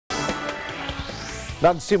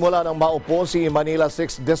Nagsimula ng maupo si Manila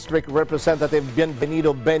 6th District Representative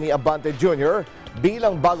Bienvenido Benny Abante Jr.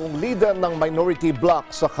 bilang bagong leader ng minority bloc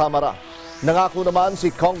sa Kamara. Nangako naman si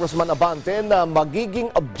Congressman Abante na magiging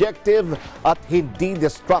objective at hindi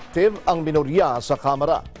destructive ang minorya sa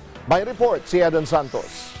Kamara. May report si Eden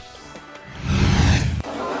Santos.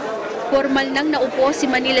 Formal nang naupo si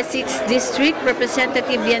Manila 6th District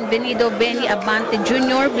Representative Bienvenido Benny Abante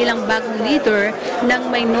Jr. bilang bagong leader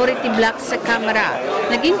ng minority bloc sa Kamara.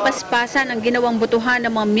 Naging paspasan ang ginawang botohan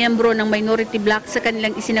ng mga miyembro ng minority bloc sa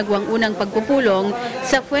kanilang isinagawang unang pagpupulong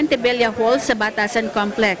sa Fuente Bella Hall sa Batasan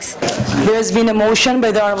Complex. There has been a motion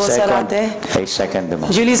by the Honorable Sarate. I second the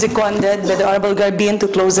motion. Duly seconded by the Honorable Garbin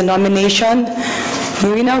to close the nomination.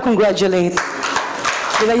 We now congratulate.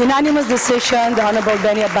 With a unanimous decision, the Honorable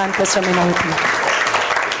Benny Abante from minority.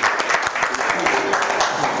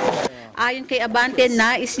 Ayon kay Abante,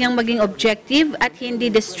 nais niyang maging objective at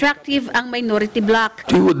hindi destructive ang minority bloc.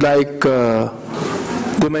 We would like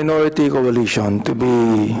the minority coalition to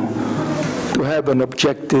have an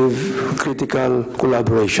objective, critical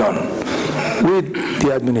collaboration with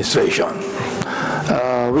the administration.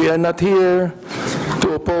 We are not here to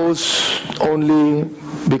oppose only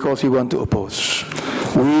because we want to oppose.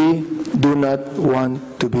 We do not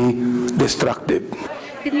want to be destructive.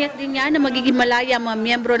 Tiniyak din niya na magiging malaya ang mga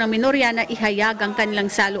miyembro ng minorya na ihayag ang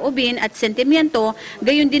kanilang saloobin at sentimiento,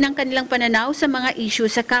 gayon din ang kanilang pananaw sa mga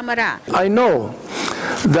issue sa Kamara. I know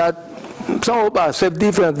that some of us have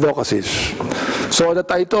different advocacies. So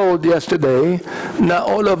that I told yesterday na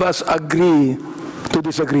all of us agree to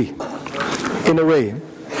disagree in a way.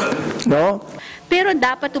 No? Pero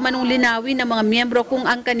dapat tumanong linawin ng mga miyembro kung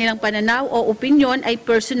ang kanilang pananaw o opinyon ay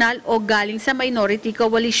personal o galing sa minority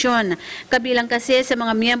coalition. Kabilang kasi sa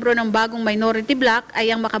mga miyembro ng bagong minority bloc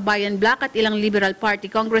ay ang Makabayan Bloc at ilang Liberal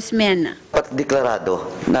Party congressmen. Dapat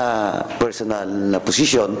deklarado na personal na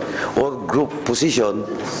position or group position,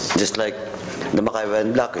 just like the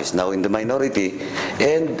Makabayan Bloc is now in the minority.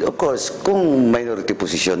 And of course, kung minority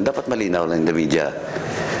position, dapat malinaw lang in the media.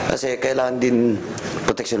 Kasi kailangan din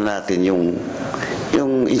protection natin yung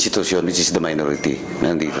institution, which is the minority.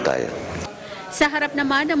 Nandito tayo. Sa harap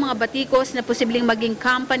naman ng mga batikos na posibleng maging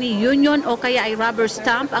company, union o kaya ay rubber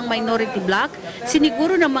stamp ang minority bloc,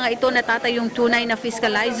 siniguro ng mga ito na tatayong tunay na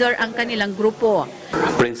fiscalizer ang kanilang grupo.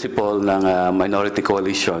 Principle ng minority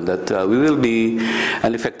coalition that we will be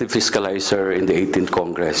an effective fiscalizer in the 18th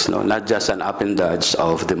Congress, no? Not just an appendage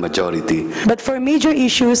of the majority. But for major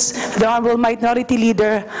issues, the Honorable Minority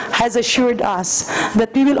Leader has assured us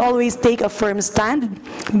that we will always take a firm stand,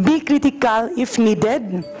 be critical if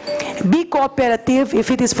needed, be cooperative if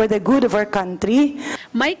it is for the good of our country.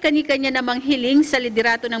 May kani-kanya namang hiling sa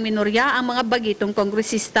liderato ng minorya ang mga bagitong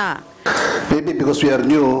kongresista. Maybe because we are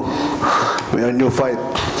new fight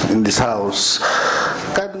in this house,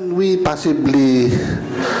 can we possibly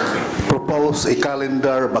propose a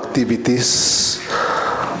calendar of activities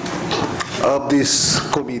of this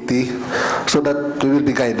committee so that we will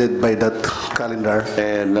be guided by that calendar?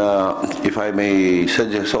 And if I may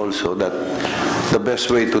suggest also that the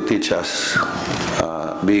best way to teach us,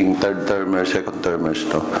 being third-termers, second-termers,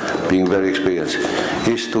 no, being very experienced,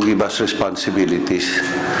 is to give us responsibilities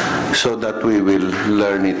so that we will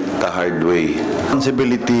learn it the hard way.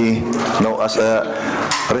 Responsibility, no, as a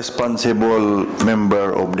responsible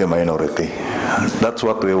member of the minority. That's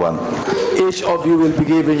what we want. Each of you will be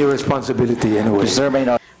given your responsibility anyway.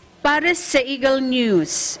 Para sa Eagle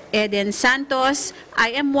News, Eden Santos,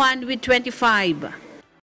 I am 1 with 25.